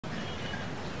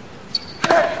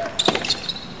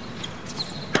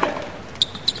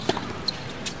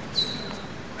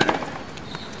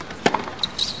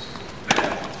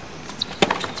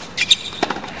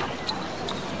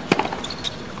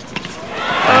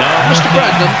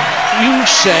Bradnam, you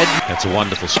said... That's a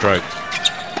wonderful stroke.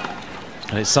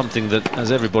 And it's something that,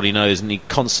 as everybody knows, and he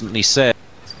constantly said.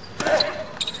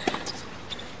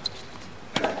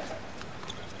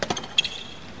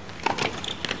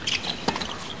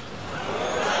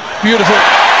 Beautiful.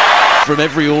 From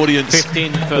every audience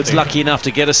that's lucky enough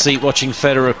to get a seat watching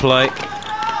Federer play.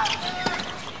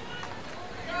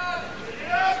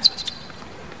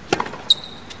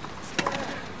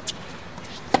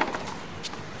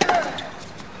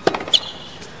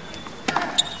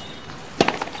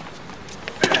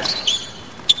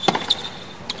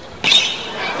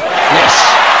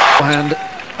 Hand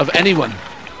of anyone.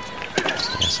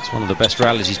 Yes, it's one of the best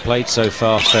rallies he's played so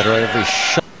far, Federer. Every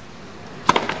shot.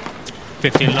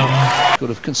 15 long.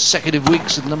 Sort of consecutive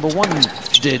weeks at number one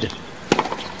did.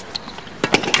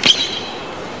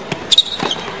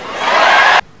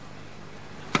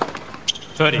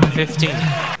 $30, 15.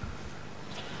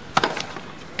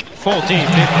 14, 15.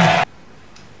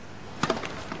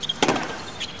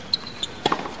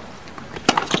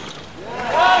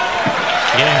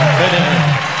 Yeah, Federer.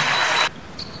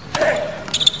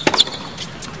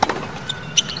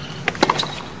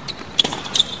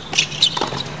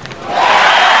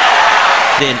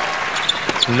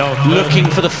 Looking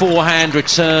for the forehand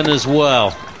return as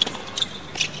well.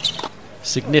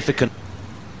 Significant.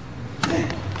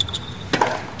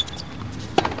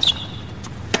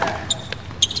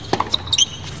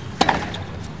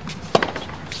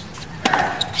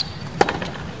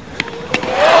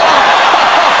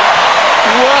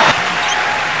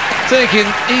 Thinking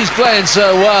he's playing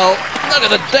so well. Look at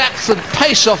the depth and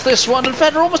pace off this one, and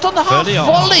Federer almost on the half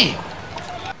volley.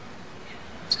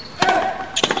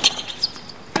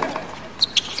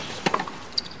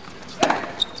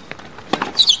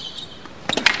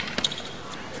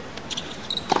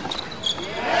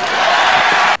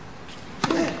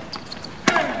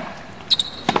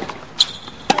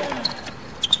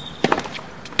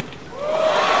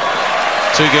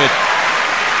 Too good.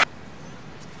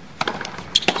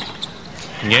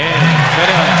 Yeah,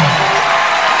 Federer.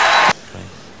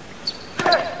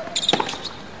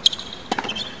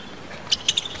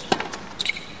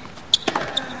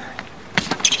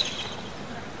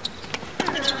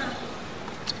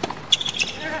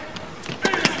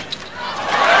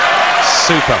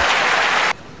 Super.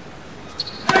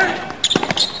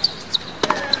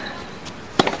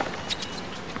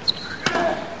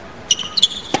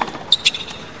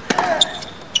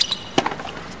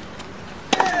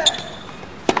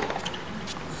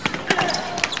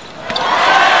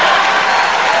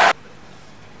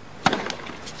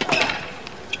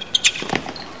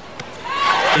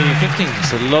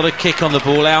 It's a lot of kick on the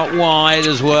ball out wide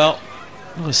as well.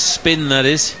 What a spin that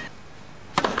is.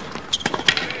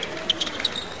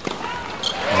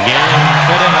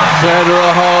 Yeah,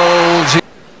 Federer holds.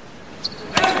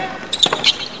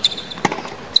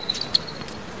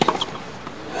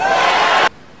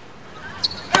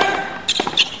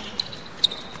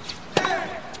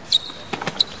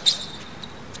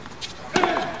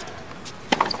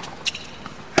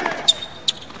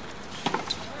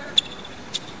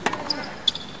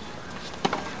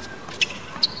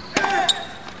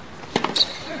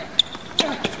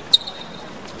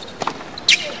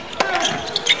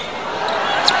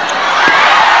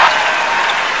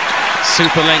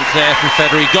 Super length there from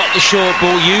Federer. He got the short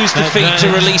ball, used the feet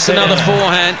to release another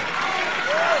forehand.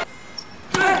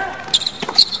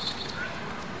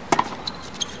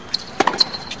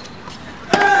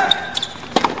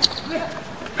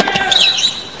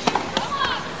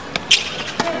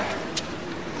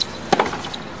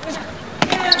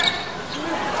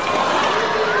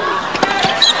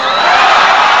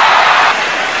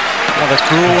 What a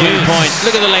grueling point.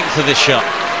 Look at the length of this shot.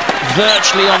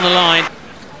 Virtually on the line.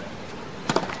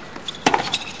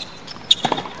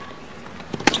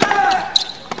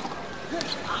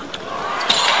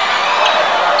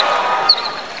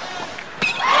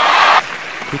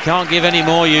 He can't give any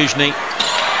more usually.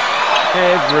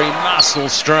 Every muscle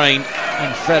strain,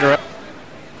 and Federer.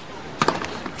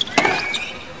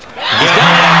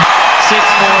 yeah.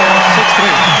 6-4,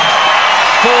 6-3.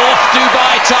 Fourth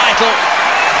Dubai title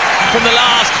from the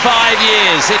last 5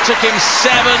 years. It took him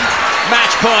 7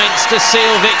 match points to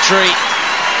seal victory.